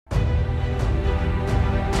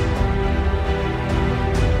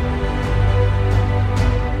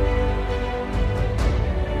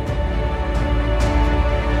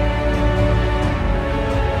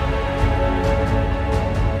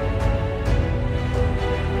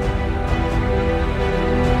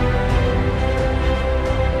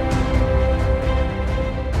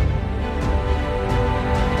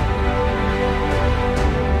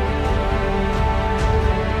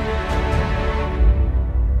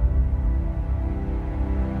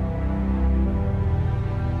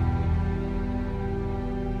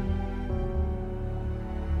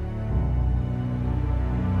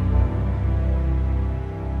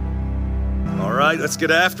right, let's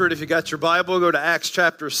get after it. If you got your Bible, go to Acts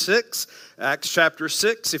chapter 6. Acts chapter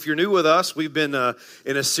 6. If you're new with us, we've been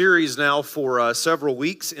in a series now for several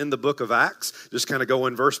weeks in the book of Acts, just kind of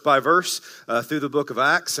going verse by verse through the book of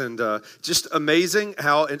Acts. And just amazing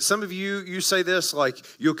how, and some of you say this, like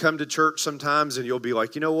you'll come to church sometimes and you'll be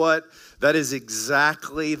like, you know what? That is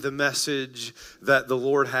exactly the message that the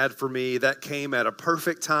Lord had for me. That came at a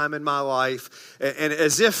perfect time in my life. And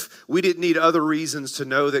as if we didn't need other reasons to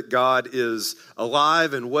know that God is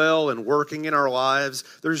alive and well and working in our lives.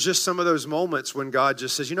 There's just some of those moments when God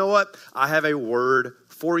just says, you know what? I have a word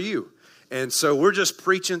for you. And so we're just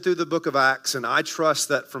preaching through the book of Acts, and I trust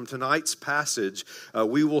that from tonight's passage,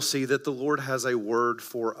 we will see that the Lord has a word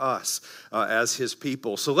for us as His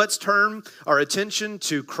people. So let's turn our attention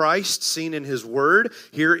to Christ seen in His word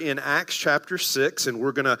here in Acts chapter 6, and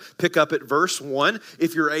we're going to pick up at verse 1.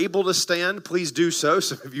 If you're able to stand, please do so.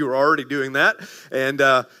 Some of you are already doing that, and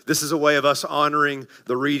this is a way of us honoring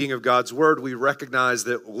the reading of God's word. We recognize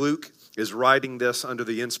that Luke is writing this under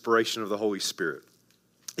the inspiration of the Holy Spirit.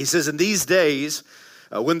 He says, in these days,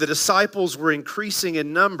 when the disciples were increasing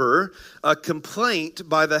in number, a complaint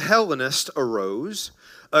by the Hellenists arose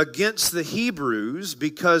against the Hebrews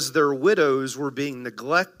because their widows were being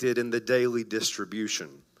neglected in the daily distribution.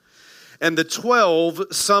 And the 12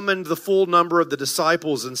 summoned the full number of the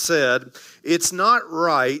disciples and said, it's not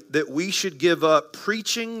right that we should give up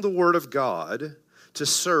preaching the word of God to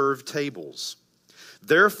serve tables.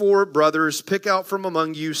 Therefore, brothers, pick out from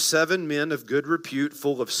among you 7 men of good repute,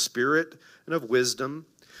 full of spirit and of wisdom,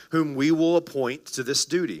 whom we will appoint to this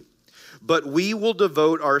duty. But we will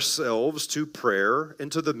devote ourselves to prayer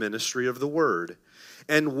and to the ministry of the word.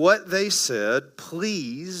 And what they said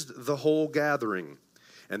pleased the whole gathering.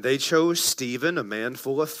 And they chose Stephen, a man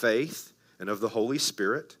full of faith and of the Holy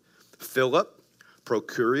Spirit, Philip,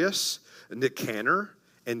 Procurius, Nicanor,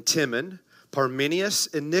 and Timon,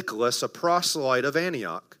 Parmenius and Nicholas, a proselyte of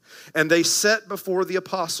Antioch. And they set before the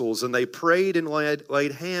apostles, and they prayed and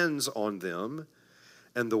laid hands on them.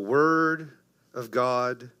 And the word of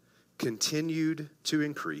God continued to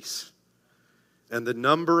increase. And the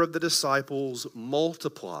number of the disciples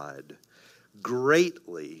multiplied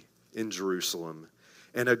greatly in Jerusalem.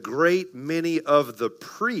 And a great many of the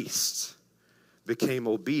priests became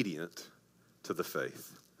obedient to the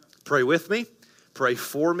faith. Pray with me. Pray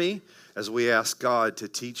for me as we ask God to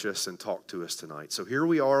teach us and talk to us tonight. So here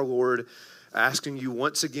we are, Lord, asking you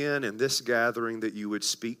once again in this gathering that you would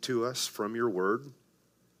speak to us from your word.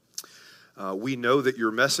 We know that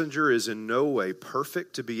your messenger is in no way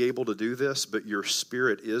perfect to be able to do this, but your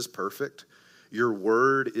spirit is perfect. Your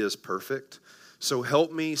word is perfect. So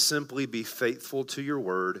help me simply be faithful to your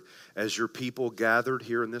word as your people gathered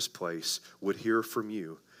here in this place would hear from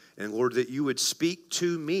you. And Lord, that you would speak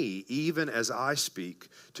to me even as I speak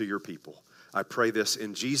to your people. I pray this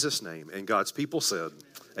in Jesus' name. And God's people said,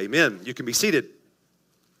 amen. You can be seated.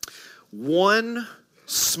 One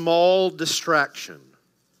small distraction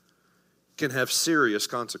can have serious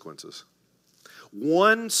consequences.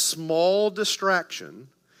 One small distraction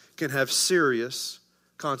can have serious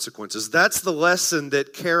consequences. That's the lesson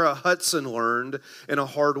that Kara Hudson learned in a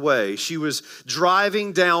hard way. She was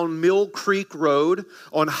driving down Mill Creek Road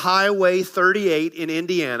on Highway 38 in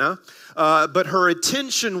Indiana, but her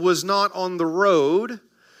attention was not on the road.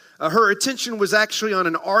 Her attention was actually on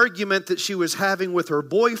an argument that she was having with her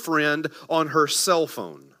boyfriend on her cell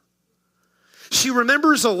phone. She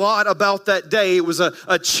remembers a lot about that day. It was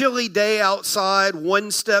a chilly day outside. One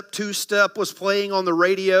Step, Two Step was playing on the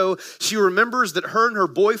radio. She remembers that her and her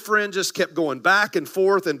boyfriend just kept going back and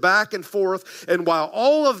forth and back and forth. And while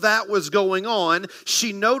all of that was going on,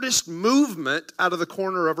 she noticed movement out of the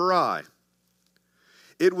corner of her eye.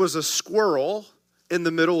 It was a squirrel in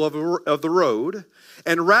the middle of the road.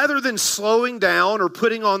 And rather than slowing down or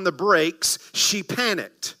putting on the brakes, she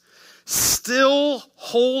panicked. Still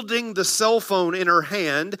holding the cell phone in her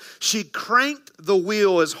hand, she cranked the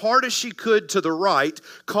wheel as hard as she could to the right,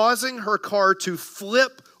 causing her car to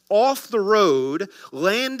flip off the road,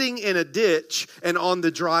 landing in a ditch and on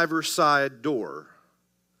the driver's side door.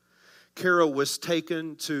 Kara was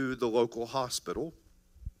taken to the local hospital.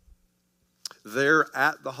 There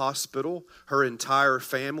at the hospital, her entire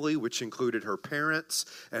family, which included her parents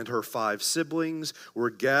and her 5 siblings, were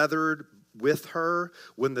gathered with her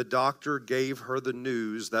when the doctor gave her the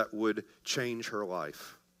news that would change her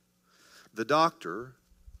life. The doctor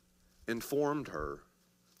informed her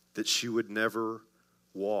that she would never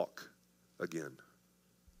walk again.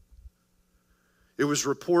 It was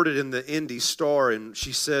reported in the Indy Star, and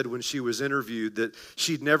she said when she was interviewed that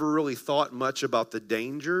she'd never really thought much about the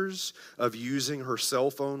dangers of using her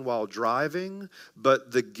cell phone while driving,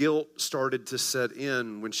 but the guilt started to set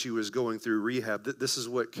in when she was going through rehab. This is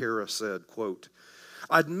what Kara said, quote,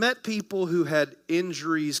 "I'd met people who had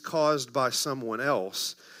injuries caused by someone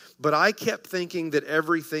else, but I kept thinking that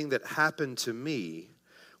everything that happened to me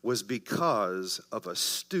was because of a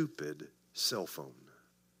stupid cell phone."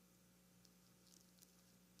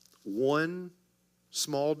 One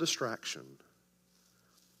small distraction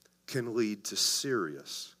can lead to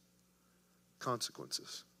serious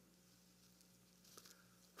consequences.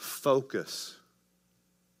 Focus.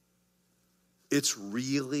 It's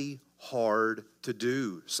really hard to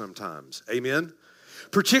do sometimes. Amen?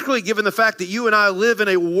 Particularly given the fact that you and I live in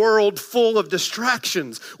a world full of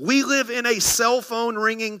distractions. We live in a cell phone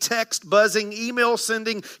ringing, text buzzing, email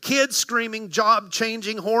sending, kids screaming, job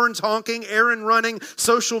changing, horns honking, errand running,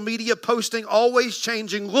 social media posting, always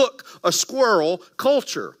changing, look, a squirrel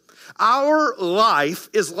culture. Our life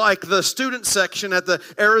is like the student section at the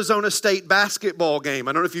Arizona State basketball game.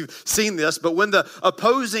 I don't know if you've seen this, but when the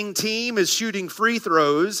opposing team is shooting free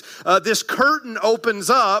throws, this curtain opens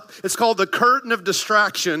up. It's called the curtain of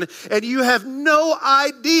distraction, and you have no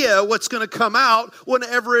idea what's going to come out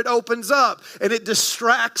whenever it opens up. And it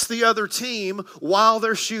distracts the other team while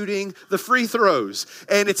they're shooting the free throws.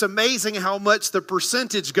 And it's amazing how much the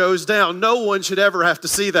percentage goes down. No one should ever have to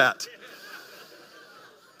see that.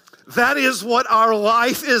 That is what our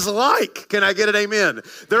life is like. Can I get an amen?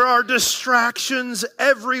 There are distractions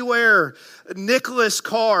everywhere. Nicholas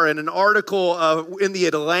Carr, in an article in The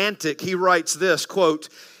Atlantic, he writes this, quote,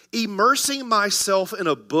 "Immersing myself in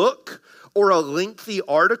a book or a lengthy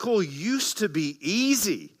article used to be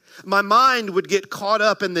easy. My mind would get caught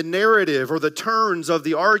up in the narrative or the turns of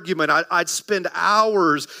the argument. I'd spend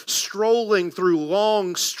hours strolling through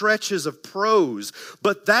long stretches of prose.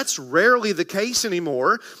 But that's rarely the case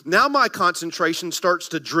anymore. Now my concentration starts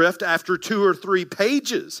to drift after 2 or 3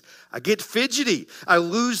 pages. I get fidgety. I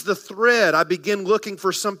lose the thread. I begin looking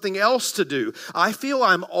for something else to do. I feel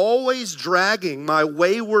I'm always dragging my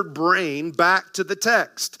wayward brain back to the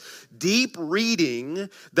text. Deep reading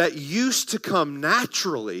that used to come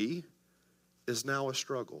naturally is now a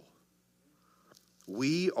struggle."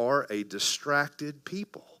 We are a distracted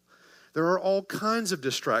people. There are all kinds of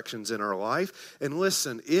distractions in our life. And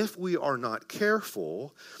listen, if we are not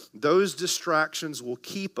careful, those distractions will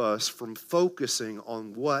keep us from focusing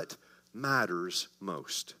on what matters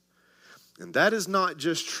most. And that is not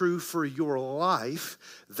just true for your life.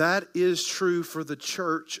 That is true for the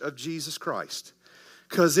church of Jesus Christ.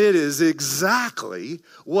 Because it is exactly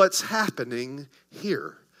what's happening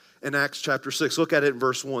here in Acts chapter 6. Look at it in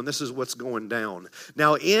verse 1. This is what's going down.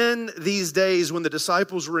 "Now in these days when the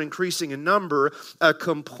disciples were increasing in number, a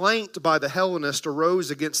complaint by the Hellenists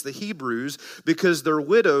arose against the Hebrews because their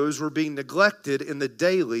widows were being neglected in the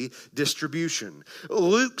daily distribution."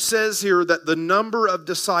 Luke says here that the number of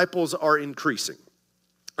disciples are increasing.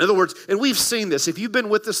 In other words, and we've seen this, if you've been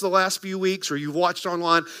with us the last few weeks or you've watched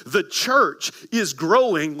online, the church is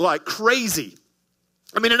growing like crazy.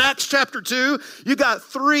 I mean, in Acts chapter 2, you got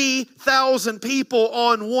 3,000 people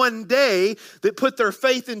on one day that put their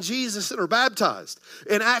faith in Jesus and are baptized.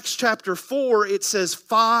 In Acts chapter 4, it says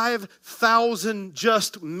 5,000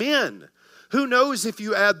 just men. Who knows if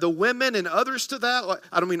you add the women and others to that? Like,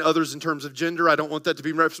 I don't mean others in terms of gender. I don't want that to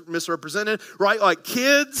be misrepresented, right? Like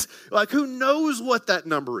kids, like who knows what that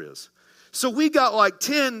number is? So we got like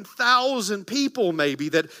 10,000 people maybe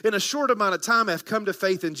that in a short amount of time have come to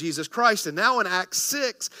faith in Jesus Christ. And now in Acts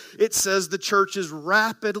 6, it says the church is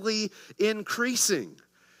rapidly increasing.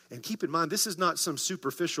 And keep in mind, this is not some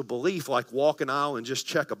superficial belief like walk an aisle and just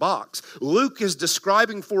check a box. Luke is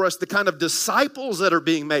describing for us the kind of disciples that are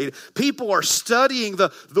being made. People are studying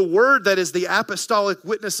the word that is the apostolic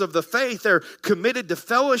witness of the faith. They're committed to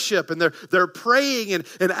fellowship and they're praying.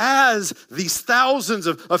 And as these thousands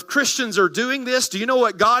of Christians are doing this, do you know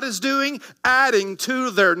what God is doing? Adding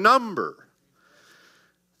to their number.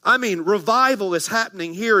 I mean, revival is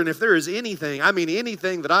happening here, and if there is anything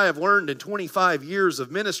that I have learned in 25 years of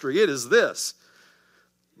ministry, it is this.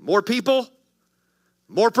 More people,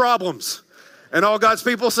 more problems. And all God's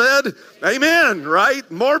people said, amen, right?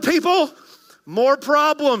 More people, more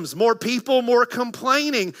problems. More people, more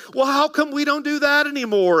complaining. Well, how come we don't do that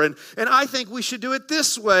anymore? And I think we should do it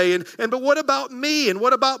this way. But what about me? And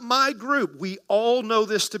what about my group? We all know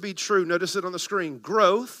this to be true. Notice it on the screen.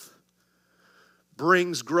 Growth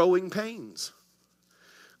brings growing pains.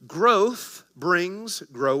 Growth brings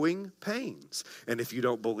growing pains. And if you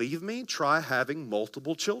don't believe me, try having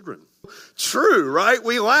multiple children. true, right?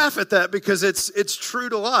 We laugh at that because it's true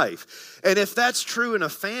to life. And if that's true in a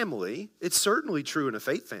family, it's certainly true in a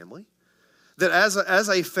faith family. That as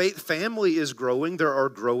a faith family is growing, there are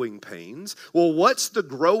growing pains. Well, what's the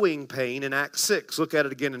growing pain in Acts 6? Look at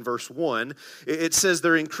it again in verse 1. It says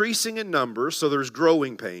they're increasing in numbers, so there's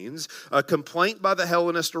growing pains. A complaint by the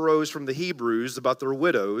Hellenists arose from the Hebrews about their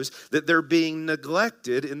widows, that they're being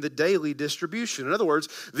neglected in the daily distribution. In other words,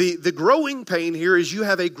 the growing pain here is you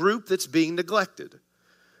have a group that's being neglected.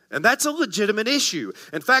 And that's a legitimate issue.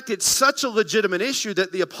 In fact, it's such a legitimate issue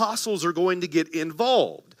that the apostles are going to get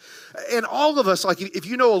involved. And all of us, like if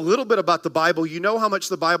you know a little bit about the Bible, you know how much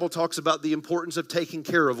the Bible talks about the importance of taking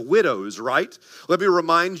care of widows, right? Let me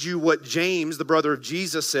remind you what James, the brother of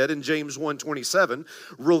Jesus, said in James 1:27.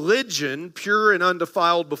 Religion, pure and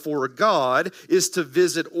undefiled before God, is to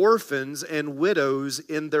visit orphans and widows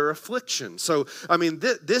in their affliction. So, I mean,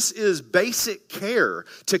 this is basic care,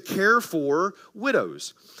 to care for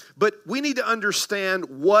widows. But we need to understand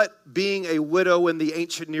what being a widow in the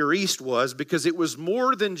ancient Near East was, because it was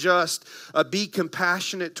more than just be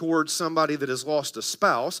compassionate towards somebody that has lost a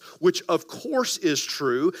spouse, which of course is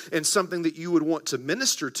true and something that you would want to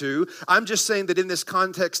minister to. I'm just saying that in this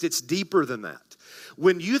context, it's deeper than that.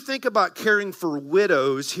 When you think about caring for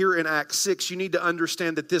widows here in Acts 6, you need to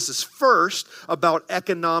understand that this is first about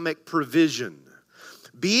economic provision.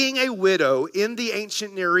 Being a widow in the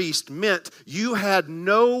ancient Near East meant you had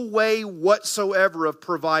no way whatsoever of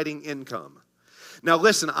providing income. Now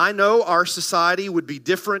listen, I know our society would be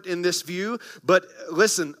different in this view, but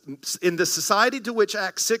listen, in the society to which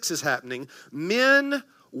Acts 6 is happening, men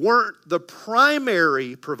weren't the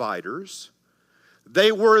primary providers,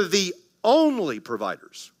 they were the only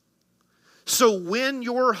providers. So when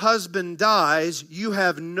your husband dies, you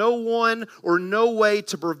have no one or no way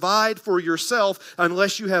to provide for yourself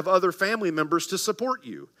unless you have other family members to support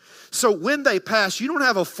you. So when they pass, you don't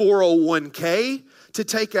have a 401k to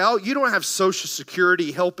take out. You don't have Social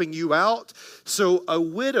Security helping you out. So a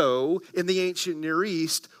widow in the ancient Near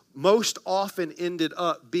East most often ended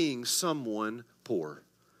up being someone poor,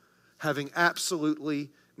 having absolutely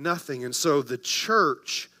nothing. And so the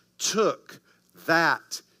church took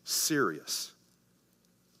that serious.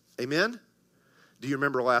 Amen? Do you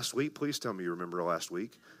remember last week? Please tell me you remember last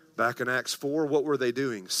week. Back in Acts 4, what were they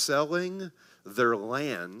doing? Selling their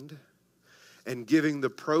land and giving the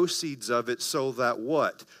proceeds of it so that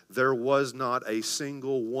what? There was not a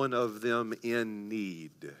single one of them in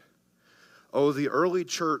need. Oh, the early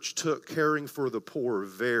church took caring for the poor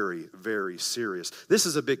very, very serious. This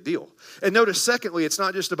is a big deal. And notice, secondly, it's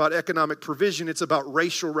not just about economic provision, it's about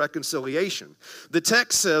racial reconciliation. The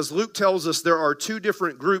text says, Luke tells us there are two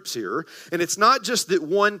different groups here, and it's not just that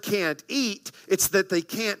one can't eat, it's that they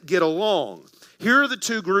can't get along. Here are the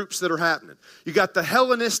two groups that are happening. You got the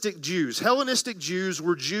Hellenistic Jews. Hellenistic Jews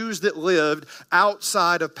were Jews that lived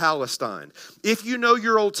outside of Palestine. If you know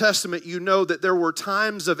your Old Testament, you know that there were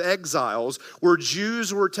times of exiles where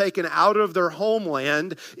Jews were taken out of their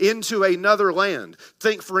homeland into another land.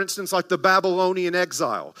 Think, for instance, like the Babylonian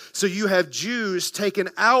exile. So you have Jews taken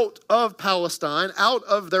out of Palestine, out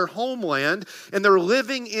of their homeland, and they're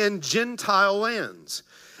living in Gentile lands.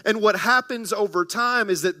 And what happens over time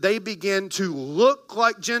is that they begin to look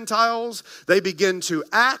like Gentiles. They begin to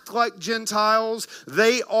act like Gentiles.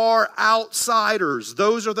 They are outsiders.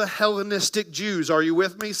 Those are the Hellenistic Jews. Are you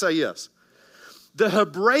with me? Say yes. The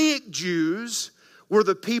Hebraic Jews were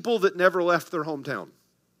the people that never left their hometown.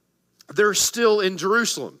 They're still in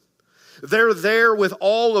Jerusalem. They're there with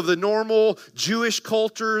all of the normal Jewish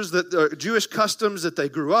cultures, Jewish customs that they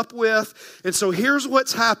grew up with. And so here's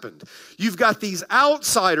what's happened. You've got these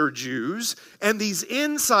outsider Jews and these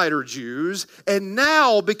insider Jews. And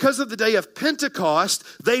now, because of the day of Pentecost,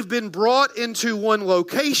 they've been brought into one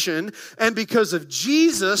location. And because of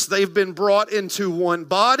Jesus, they've been brought into one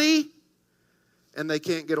body. And they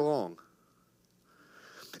can't get along.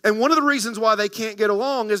 And one of the reasons why they can't get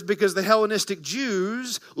along is because the Hellenistic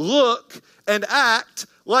Jews look and act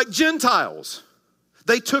like Gentiles.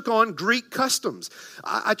 They took on Greek customs.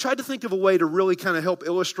 I tried to think of a way to really kind of help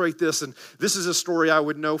illustrate this, and this is a story I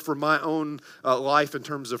would know from my own life in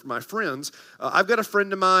terms of my friends. I've got a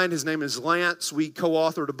friend of mine, his name is Lance. We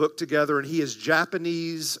co-authored a book together, and he is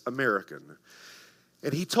Japanese American.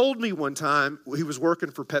 And he told me one time, he was working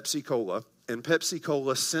for Pepsi Cola, and Pepsi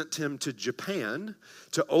Cola sent him to Japan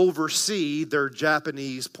to oversee their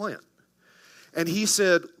Japanese plant. And he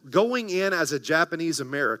said, going in as a Japanese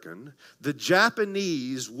American, the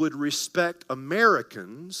Japanese would respect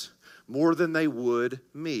Americans more than they would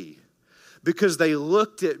me. Because they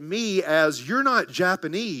looked at me as, you're not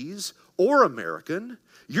Japanese or American,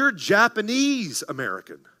 you're Japanese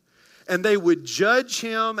American. and they would judge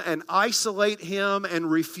him and isolate him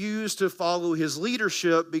and refuse to follow his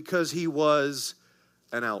leadership because he was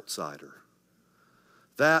an outsider.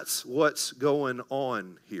 That's what's going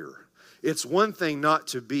on here. It's one thing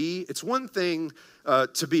it's one thing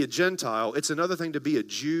to be a Gentile. It's another thing to be a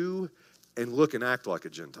Jew and look and act like a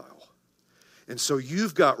Gentile. And so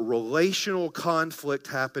you've got relational conflict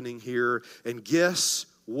happening here, and guess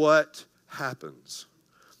what happens?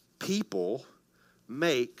 People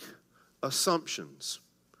make assumptions.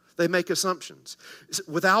 They make assumptions.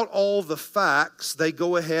 Without all the facts, they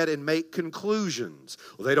go ahead and make conclusions.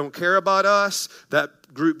 Well, they don't care about us.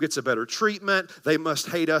 That group gets a better treatment. They must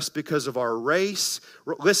hate us because of our race.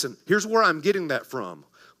 Listen, here's where I'm getting that from.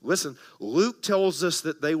 Listen, Luke tells us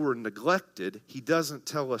that they were neglected. He doesn't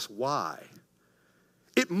tell us why.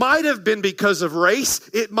 It might have been because of race.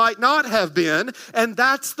 It might not have been. And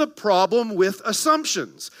that's the problem with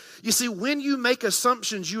assumptions. You see, when you make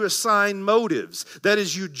assumptions, you assign motives. That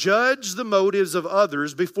is, you judge the motives of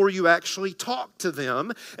others before you actually talk to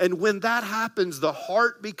them. And when that happens, the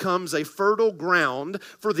heart becomes a fertile ground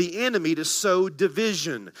for the enemy to sow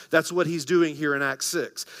division. That's what he's doing here in Acts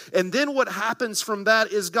 6. And then what happens from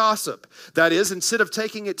that is gossip. That is, instead of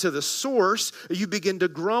taking it to the source, you begin to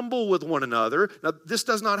grumble with one another. Now, this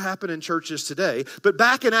does not happen in churches today. But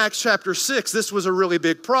back in Acts chapter 6, this was a really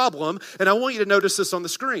big problem. And I want you to notice this on the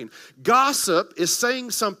screen. Gossip is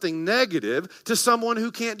saying something negative to someone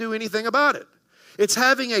who can't do anything about it. It's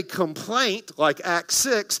having a complaint like Acts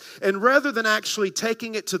 6, and rather than actually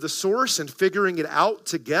taking it to the source and figuring it out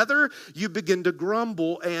together, you begin to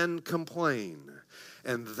grumble and complain.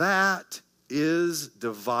 And that is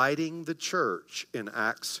dividing the church in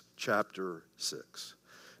Acts chapter 6.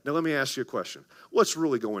 Now let me ask you a question. What's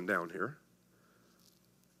really going down here?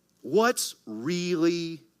 What's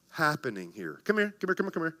really happening here? Come here.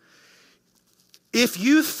 If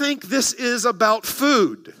you think this is about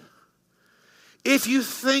food, if you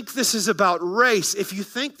think this is about race, if you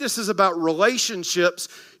think this is about relationships,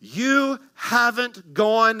 you haven't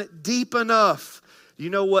gone deep enough. You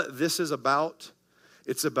know what this is about?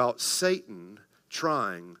 It's about Satan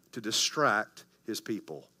trying to distract his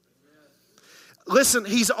people. Listen,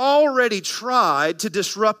 he's already tried to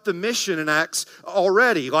disrupt the mission in Acts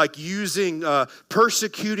already, like using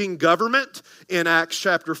persecuting government in Acts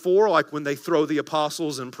chapter 4, like when they throw the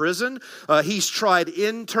apostles in prison. He's tried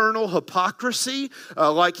internal hypocrisy,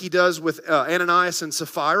 like he does with Ananias and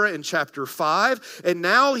Sapphira in chapter 5. And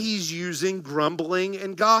now he's using grumbling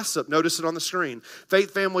and gossip. Notice it on the screen.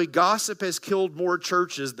 Faith family, gossip has killed more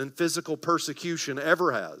churches than physical persecution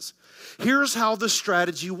ever has. Here's how the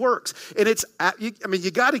strategy works. And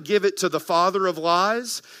you got to give it to the father of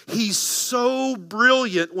lies. He's so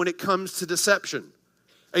brilliant when it comes to deception.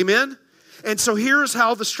 Amen? And so here's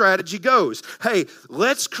how the strategy goes. Hey,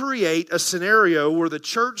 let's create a scenario where the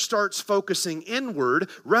church starts focusing inward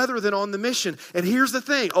rather than on the mission. And here's the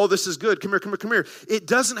thing. Oh, this is good. Come here. It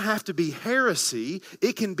doesn't have to be heresy.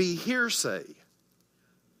 It can be hearsay.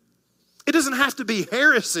 It doesn't have to be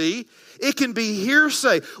heresy. It can be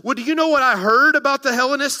hearsay. Well, do you know what I heard about the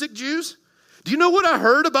Hellenistic Jews? Do you know what I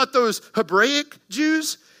heard about those Hebraic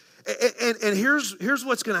Jews? And here's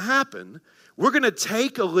what's going to happen. We're going to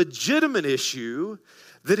take a legitimate issue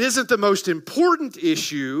that isn't the most important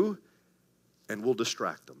issue, and we'll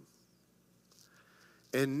distract them.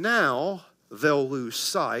 And now they'll lose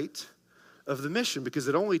sight of the mission because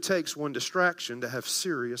it only takes one distraction to have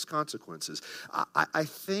serious consequences. I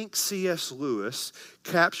think C.S. Lewis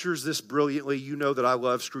captures this brilliantly. You know that I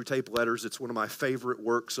love Screwtape Letters. It's one of my favorite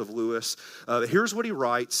works of Lewis. Here's what he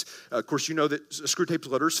writes. Of course, you know that Screwtape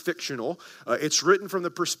Letters is fictional. It's written from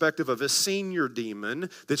the perspective of a senior demon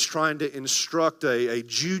that's trying to instruct a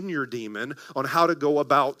junior demon on how to go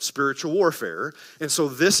about spiritual warfare. And so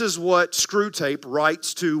this is what Screwtape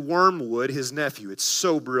writes to Wormwood, his nephew. It's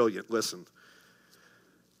so brilliant. Listen.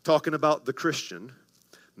 Talking about the Christian,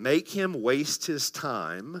 make him waste his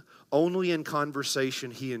time only in conversation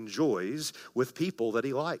he enjoys with people that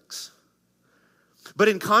he likes. But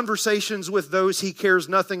in conversations with those he cares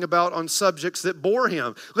nothing about on subjects that bore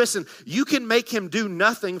him. Listen, you can make him do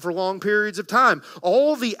nothing for long periods of time.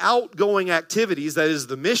 All the outgoing activities, that is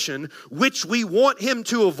the mission, which we want him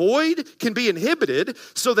to avoid, can be inhibited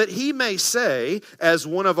so that he may say, as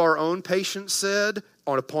one of our own patients said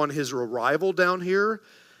upon his arrival down here,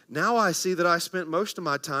 now I see that I spent most of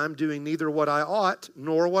my time doing neither what I ought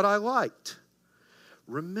nor what I liked.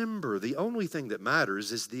 Remember, the only thing that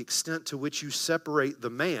matters is the extent to which you separate the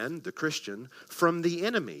man, the Christian, from the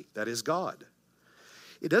enemy, that is God.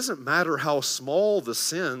 It doesn't matter how small the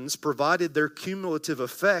sins, provided their cumulative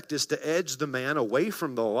effect is to edge the man away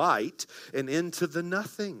from the light and into the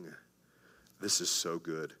nothing. This is so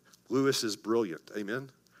good. Lewis is brilliant. Amen?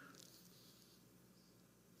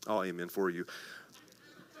 I'll amen for you.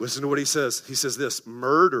 Listen to what he says. He says this,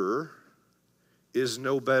 murder is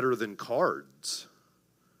no better than cards,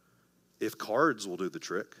 if cards will do the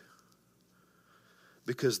trick.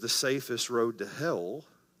 Because the safest road to hell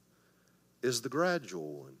is the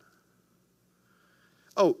gradual one.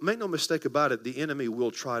 Oh, make no mistake about it, the enemy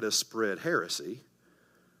will try to spread heresy,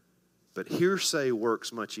 but hearsay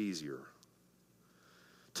works much easier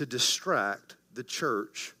to distract the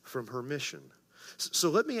church from her mission. So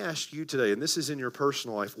let me ask you today, and this is in your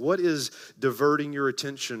personal life, what is diverting your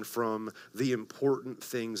attention from the important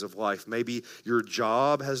things of life? Maybe your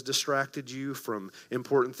job has distracted you from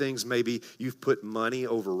important things. Maybe you've put money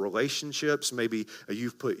over relationships. Maybe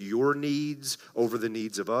you've put your needs over the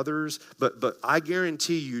needs of others. But I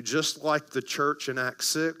guarantee you, just like the church in Acts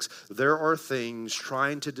 6, there are things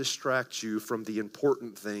trying to distract you from the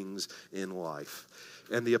important things in life.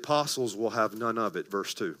 And the apostles will have none of it.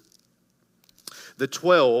 Verse 2. The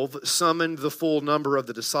 12 summoned the full number of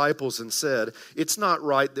the disciples and said, it's not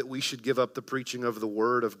right that we should give up the preaching of the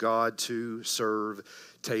word of God to serve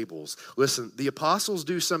tables. Listen, the apostles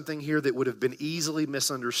do something here that would have been easily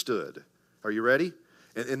misunderstood. Are you ready?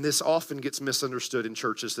 And this often gets misunderstood in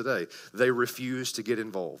churches today. They refuse to get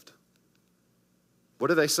involved. What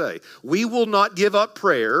do they say? We will not give up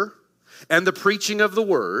prayer and the preaching of the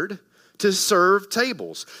word to serve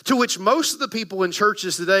tables. To which most of the people in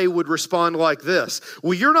churches today would respond like this.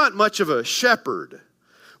 Well, you're not much of a shepherd.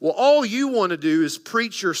 Well, all you want to do is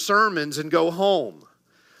preach your sermons and go home.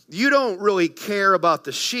 You don't really care about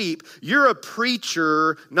the sheep. You're a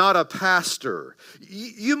preacher, not a pastor.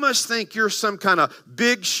 You must think you're some kind of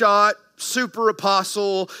big shot, super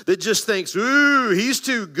apostle that just thinks, ooh, he's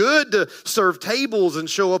too good to serve tables and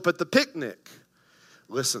show up at the picnic.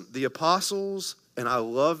 Listen, the apostles, and I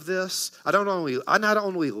love this. I not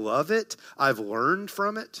only love it, I've learned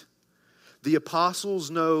from it. The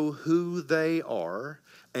apostles know who they are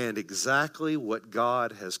and exactly what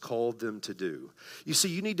God has called them to do. You see,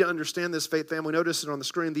 you need to understand this, faith family. Notice it on the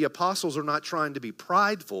screen. The apostles are not trying to be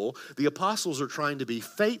prideful. The apostles are trying to be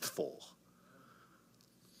faithful.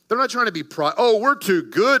 They're not trying to be we're too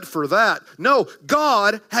good for that. No,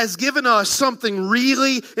 God has given us something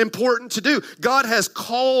really important to do. God has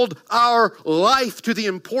called our life to the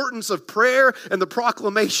importance of prayer and the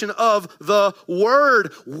proclamation of the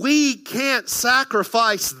word. We can't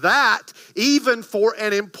sacrifice that even for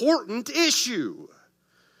an important issue.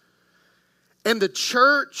 And the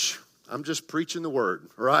church, I'm just preaching the word,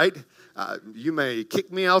 right? You may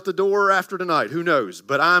kick me out the door after tonight. Who knows?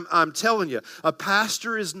 But I'm telling you, a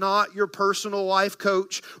pastor is not your personal life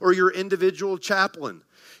coach or your individual chaplain.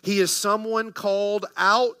 He is someone called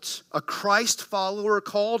out, a Christ follower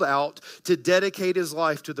called out to dedicate his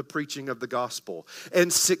life to the preaching of the gospel.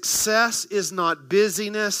 And success is not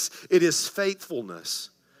busyness, it is faithfulness.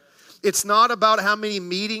 It's not about how many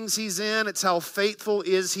meetings he's in. It's how faithful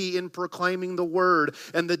is he in proclaiming the word.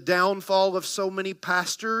 And the downfall of so many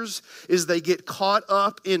pastors is they get caught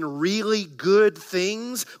up in really good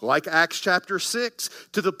things, like Acts chapter 6,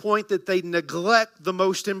 to the point that they neglect the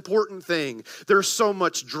most important thing. There's so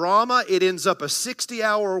much drama, it ends up a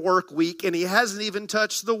 60-hour work week, and he hasn't even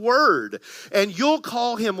touched the word. And you'll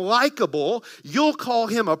call him likable, you'll call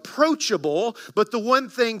him approachable, but the one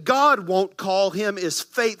thing God won't call him is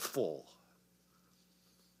faithful.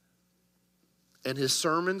 And his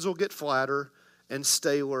sermons will get flatter and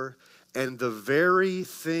staler, and the very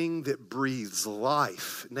thing that breathes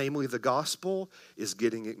life, namely the gospel, is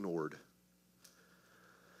getting ignored.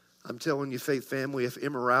 I'm telling you, faith family, if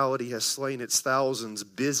immorality has slain its thousands,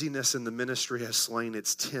 busyness in the ministry has slain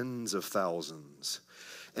its tens of thousands.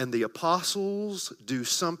 And the apostles do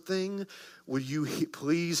something. Will you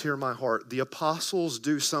please hear my heart? The apostles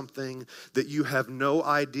do something that you have no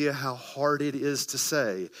idea how hard it is to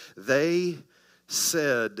say. They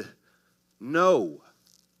said no.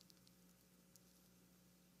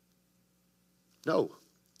 No.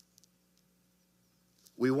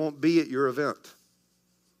 We won't be at your event.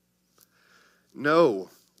 No,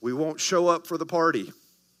 we won't show up for the party.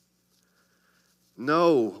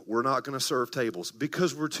 No, we're not going to serve tables.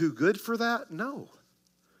 Because we're too good for that? No.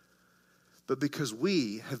 But because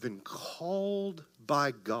we have been called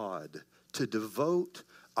by God to devote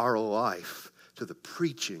our life to the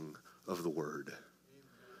preaching of the word.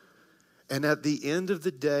 And at the end of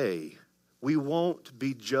the day, we won't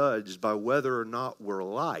be judged by whether or not we're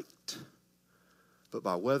liked, but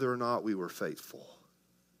by whether or not we were faithful.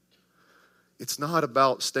 It's not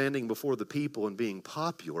about standing before the people and being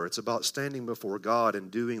popular. It's about standing before God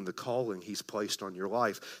and doing the calling He's placed on your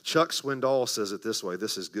life. Chuck Swindoll says it this way.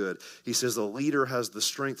 This is good. He says, a leader has the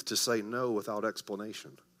strength to say no without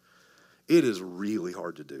explanation. It is really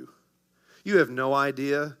hard to do. You have no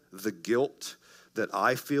idea the guilt that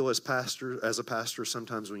I feel as a pastor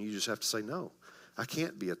sometimes when you just have to say, no, I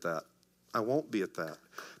can't be at that. I won't be at that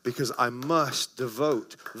because I must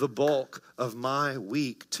devote the bulk of my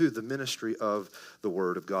week to the ministry of the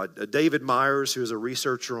Word of God. David Myers, who is a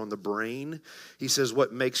researcher on the brain, he says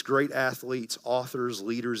what makes great athletes, authors,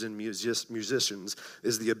 leaders, and musicians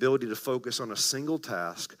is the ability to focus on a single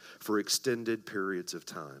task for extended periods of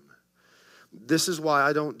time. This is why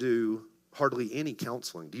I don't do hardly any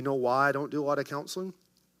counseling. Do you know why I don't do a lot of counseling?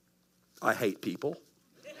 I hate people.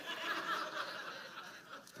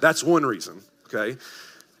 That's one reason, okay?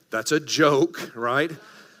 That's a joke, right?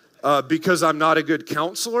 Because I'm not a good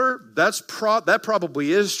counselor, that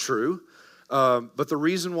probably is true. But the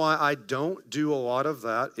reason why I don't do a lot of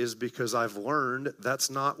that is because I've learned that's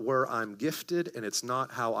not where I'm gifted and it's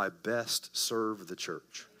not how I best serve the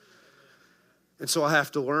church. And so I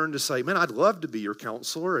have to learn to say, man, I'd love to be your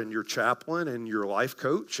counselor and your chaplain and your life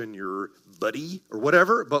coach and your buddy or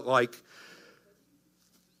whatever, but like,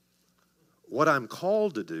 what I'm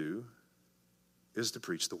called to do is to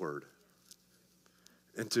preach the word.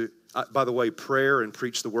 And by the way, prayer and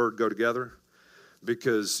preach the word go together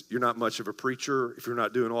because you're not much of a preacher if you're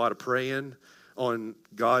not doing a lot of praying on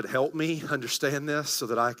God, help me understand this so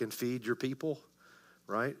that I can feed your people,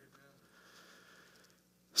 right?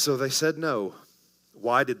 So they said no.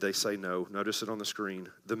 Why did they say no? Notice it on the screen.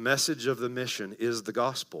 The message of the mission is the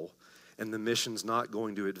gospel, and the mission's not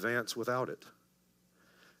going to advance without it.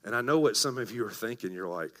 And I know what some of you are thinking. You're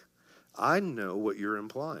like, I know what you're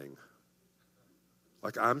implying.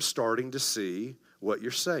 Like, I'm starting to see what you're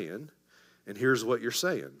saying, and here's what you're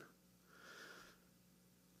saying.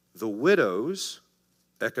 The widows,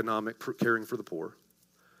 economic caring for the poor,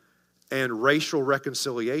 and racial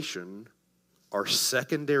reconciliation are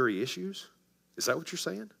secondary issues? Is that what you're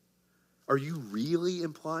saying? Are you really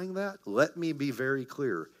implying that? Let me be very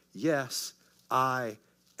clear. Yes, I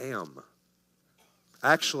am.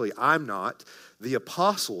 Actually, I'm not. The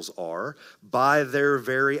apostles are by their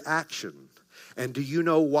very action. And do you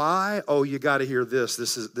know why? Oh, you got to hear this.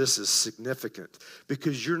 This is significant.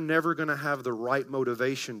 Because you're never going to have the right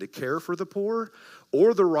motivation to care for the poor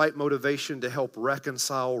or the right motivation to help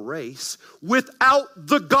reconcile race without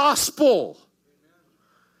the gospel.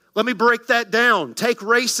 Let me break that down. Take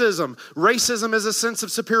racism. Racism is a sense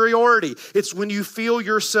of superiority. It's when you feel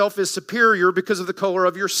yourself as superior because of the color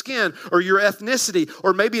of your skin or your ethnicity.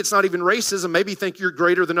 Or maybe it's not even racism. Maybe you think you're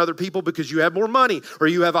greater than other people because you have more money or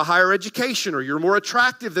you have a higher education or you're more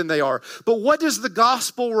attractive than they are. But what does the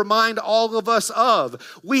gospel remind all of us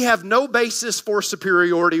of? We have no basis for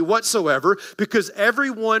superiority whatsoever because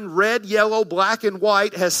everyone, red, yellow, black, and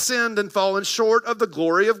white, has sinned and fallen short of the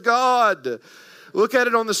glory of God. Look at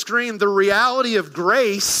it on the screen. The reality of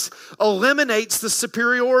grace eliminates the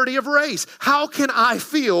superiority of race. How can I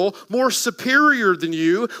feel more superior than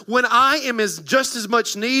you when I am just as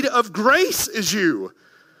much need of grace as you?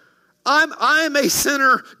 I am a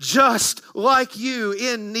sinner just like you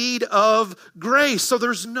in need of grace. So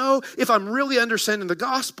if I'm really understanding the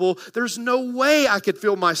gospel, there's no way I could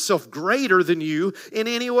feel myself greater than you in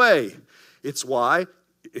any way. It's why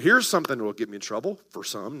here's something that will get me in trouble for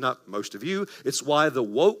some, not most of you. It's why the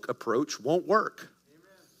woke approach won't work.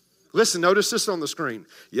 Amen. Listen, notice this on the screen.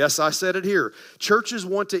 Yes, I said it here. Churches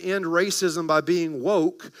want to end racism by being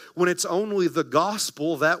woke when it's only the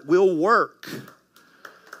gospel that will work.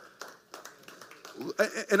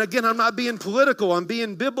 And again, I'm not being political, I'm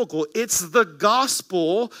being biblical. It's the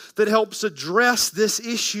gospel that helps address this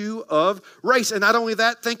issue of race. And not only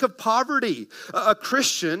that, think of poverty. A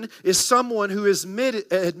Christian is someone who is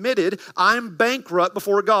admitted, I'm bankrupt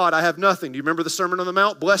before God, I have nothing. Do you remember the Sermon on the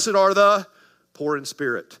Mount? Blessed are the poor in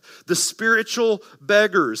spirit. The spiritual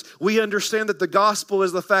beggars. We understand that the gospel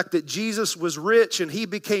is the fact that Jesus was rich and he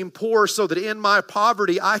became poor so that in my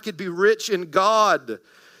poverty I could be rich in God.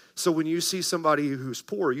 So when you see somebody who's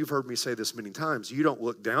poor, you've heard me say this many times, you don't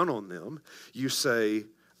look down on them. You say,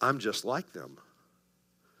 I'm just like them.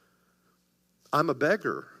 I'm a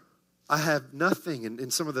beggar. I have nothing. And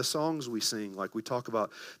in some of the songs we sing, like we talk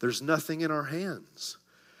about, there's nothing in our hands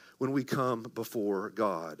when we come before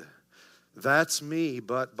God. That's me,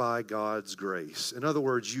 but by God's grace. In other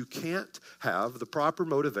words, you can't have the proper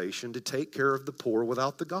motivation to take care of the poor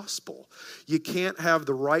without the gospel. You can't have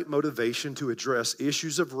the right motivation to address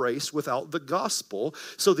issues of race without the gospel.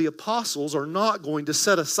 So the apostles are not going to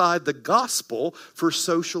set aside the gospel for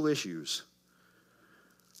social issues.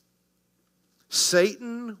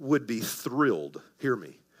 Satan would be thrilled, hear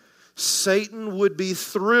me. Satan would be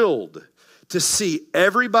thrilled to see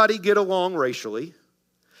everybody get along racially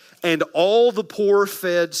and all the poor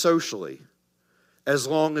fed socially, as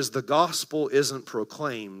long as the gospel isn't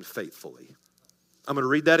proclaimed faithfully. I'm going to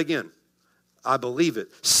read that again. I believe it.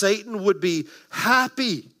 Satan would be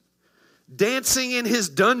happy, dancing in his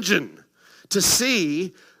dungeon, to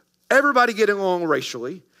see everybody getting along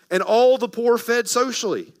racially and all the poor fed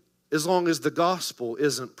socially, as long as the gospel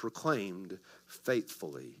isn't proclaimed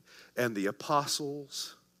faithfully. And the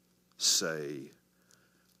apostles say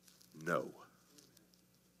no.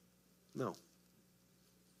 No.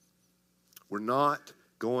 We're not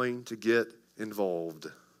going to get involved.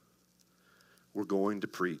 We're going to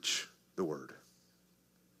preach the word.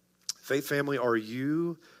 Faith family, are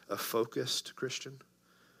you a focused Christian?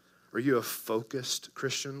 Are you a focused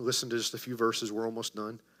Christian? Listen to just a few verses. We're almost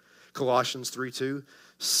done. Colossians 3:2.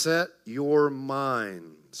 Set your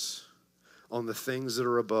minds on the things that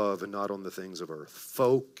are above and not on the things of earth.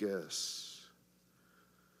 Focus.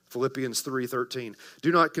 Philippians 3:13. I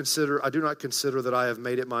do not consider that I have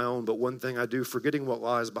made it my own, but one thing I do, forgetting what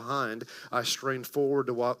lies behind, I strain forward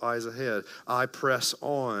to what lies ahead. I press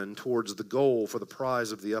on towards the goal for the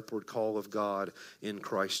prize of the upward call of God in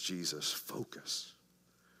Christ Jesus. Focus.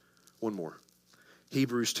 One more.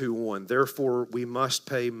 Hebrews 2:1. Therefore, we must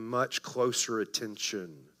pay much closer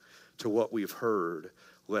attention to what we've heard,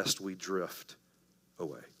 lest we drift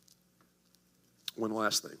away. One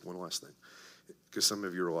last thing. Because some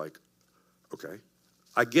of you are like, okay,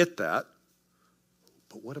 I get that,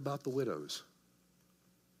 but what about the widows?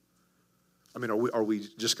 I mean, are we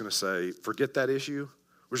just going to say, forget that issue?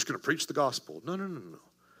 We're just going to preach the gospel. No.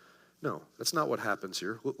 No, that's not what happens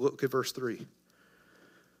here. Look at verse 3.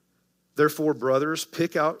 Therefore, brothers,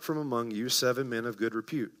 pick out from among you 7 men of good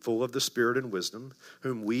repute, full of the Spirit and wisdom,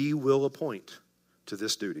 whom we will appoint to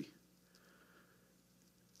this duty.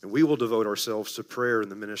 And we will devote ourselves to prayer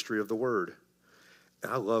and the ministry of the word.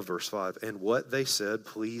 And I love verse 5. And what they said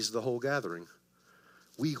pleased the whole gathering.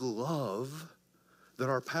 We love that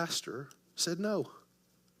our pastor said no.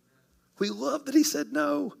 We love that he said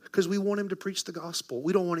no, because we want him to preach the gospel.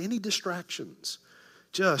 We don't want any distractions.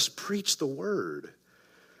 Just preach the word.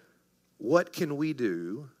 What can we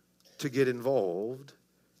do to get involved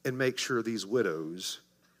and make sure these widows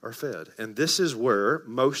are fed? And this is where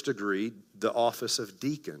most agree the office of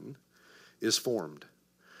deacon is formed,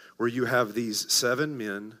 where you have these 7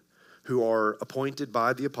 men who are appointed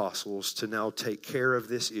by the apostles to now take care of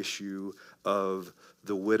this issue of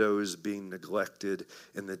the widows being neglected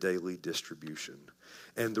in the daily distribution.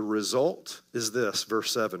 And the result is this,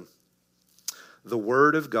 verse 7. The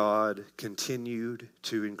word of God continued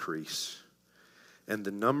to increase, and the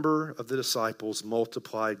number of the disciples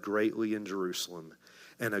multiplied greatly in Jerusalem,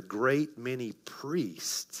 and a great many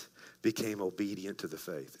priests became obedient to the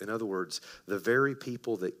faith. In other words, the very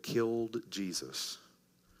people that killed Jesus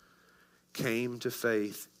came to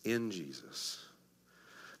faith in Jesus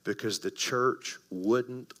because the church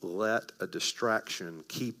wouldn't let a distraction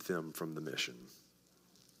keep them from the mission.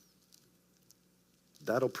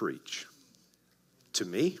 That'll preach to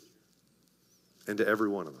me and to every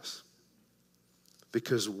one of us.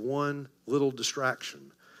 Because one little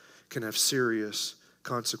distraction can have serious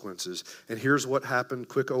consequences. And here's what happened,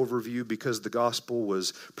 quick overview, because the gospel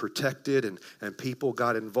was protected and people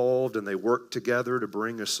got involved and they worked together to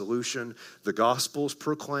bring a solution. The gospel's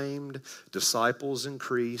proclaimed, disciples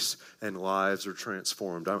increase, and lives are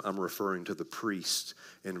transformed. I'm referring to the priests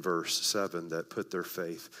in verse 7 that put their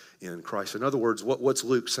faith in Christ. In other words, what's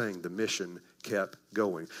Luke saying? The mission kept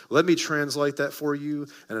going. Let me translate that for you,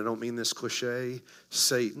 and I don't mean this cliche.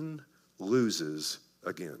 Satan loses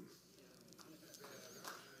again.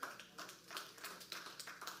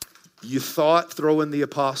 You thought throwing the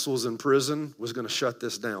apostles in prison was going to shut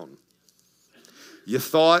this down. You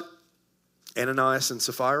thought Ananias and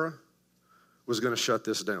Sapphira was going to shut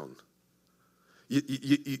this down. You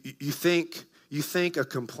think a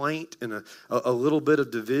complaint and a little bit of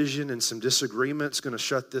division and some disagreement is going to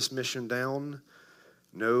shut this mission down?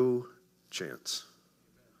 No chance.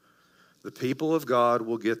 The people of God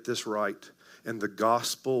will get this right, and the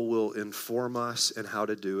gospel will inform us in how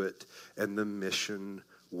to do it, and the mission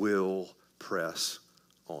will press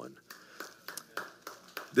on.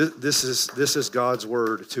 This is God's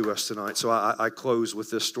word to us tonight. So I close with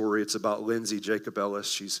this story. It's about Lindsay Jacob Ellis.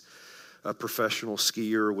 She's a professional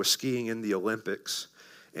skier, was skiing in the Olympics,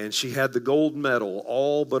 and she had the gold medal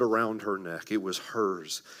all but around her neck. It was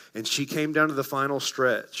hers. And she came down to the final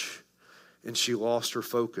stretch, and she lost her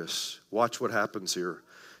focus. Watch what happens here.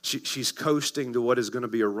 She's coasting to what is going to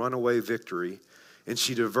be a runaway victory, And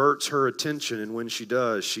she diverts her attention, and when she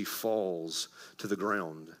does, she falls to the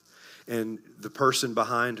ground. And the person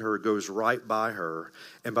behind her goes right by her,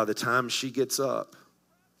 and by the time she gets up,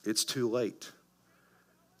 it's too late.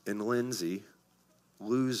 And Lindsay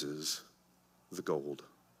loses the gold.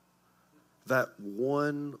 That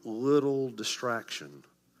one little distraction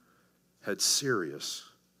had serious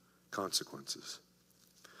consequences.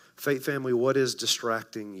 Faith family, what is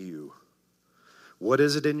distracting you? What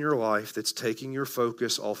is it in your life that's taking your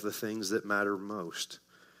focus off the things that matter most?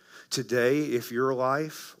 Today, if your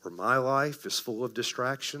life or my life is full of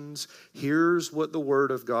distractions, here's what the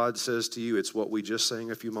Word of God says to you. It's what we just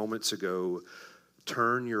sang a few moments ago.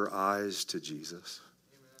 Turn your eyes to Jesus.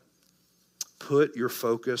 Put your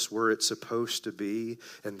focus where it's supposed to be,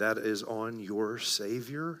 and that is on your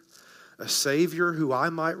Savior. A Savior who, I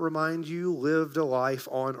might remind you, lived a life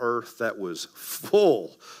on earth that was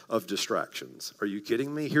full of distractions. Are you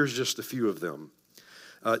kidding me? Here's just a few of them.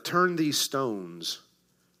 Turn these stones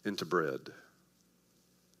into bread.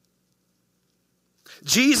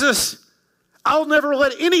 Jesus, I'll never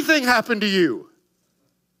let anything happen to you.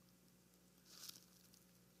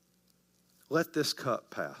 Let this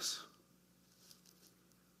cup pass.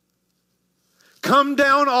 Come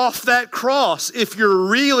down off that cross if you're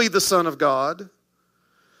really the Son of God.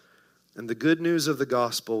 And the good news of the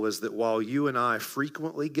gospel is that while you and I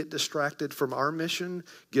frequently get distracted from our mission,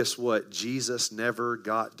 guess what? Jesus never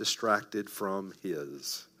got distracted from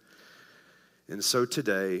his. And so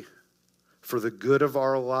today, for the good of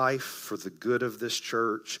our life, for the good of this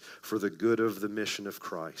church, for the good of the mission of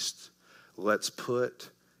Christ, let's put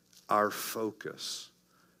our focus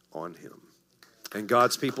on him. And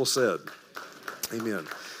God's people said, amen.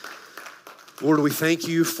 Lord, we thank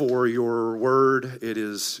you for your word.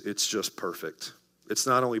 It's just perfect. It's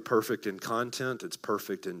not only perfect in content, it's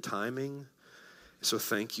perfect in timing. So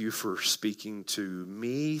thank you for speaking to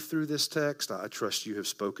me through this text. I trust you have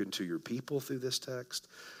spoken to your people through this text.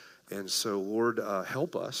 And so, Lord,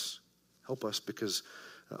 help us. Help us because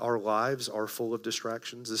our lives are full of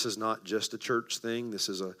distractions. This is not just a church thing. This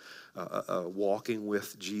is a walking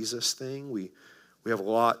with Jesus thing. We have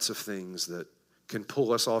lots of things that can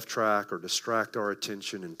pull us off track or distract our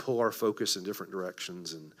attention and pull our focus in different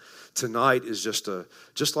directions. And tonight is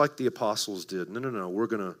just like the apostles did. No. We're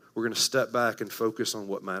gonna step back and focus on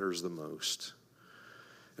what matters the most.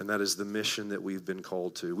 And that is the mission that we've been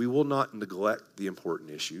called to. We will not neglect the important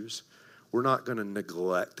issues. We're not going to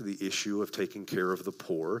neglect the issue of taking care of the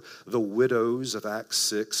poor. The widows of Acts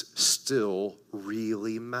 6 still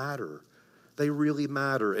really matter. They really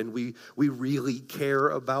matter, and we really care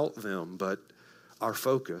about them, but our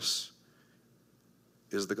focus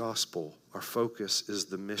is the gospel. Our focus is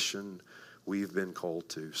the mission we've been called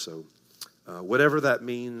to. So whatever that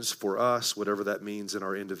means for us, whatever that means in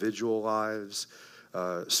our individual lives,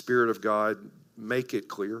 Spirit of God, make it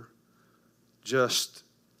clear. Just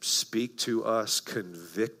speak to us,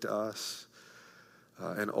 convict us,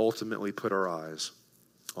 and ultimately put our eyes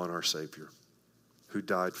on our Savior who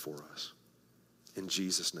died for us. In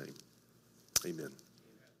Jesus' name, amen.